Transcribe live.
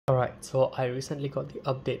Alright, so I recently got the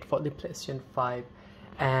update for the PlayStation 5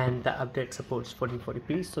 and the update supports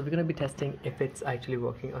 1440p. So we're going to be testing if it's actually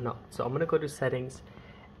working or not. So I'm going to go to settings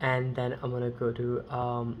and then I'm going to go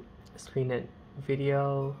to screen and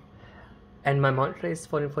video, and my monitor is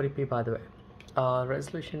 1440p by the way.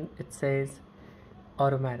 Resolution, it says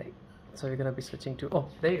automatic, so we're going to be switching to, oh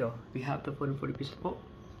there you go, we have the 1440p support.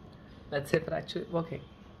 Let's see if it's actually working.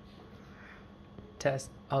 Test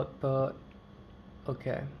output.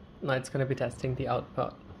 Okay, now it's gonna be testing the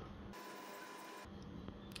output.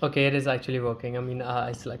 Okay, it is actually working. I mean,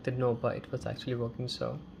 I selected no, but it was actually working.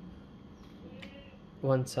 So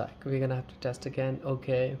one sec, we're gonna have to test again.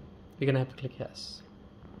 Okay, we're gonna have to click yes.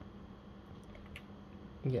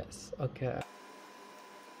 Yes, okay.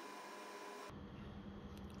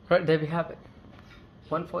 Right, there we have it.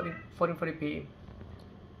 1440p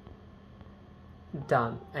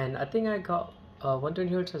done, and I think I got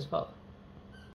 120 Hz as well.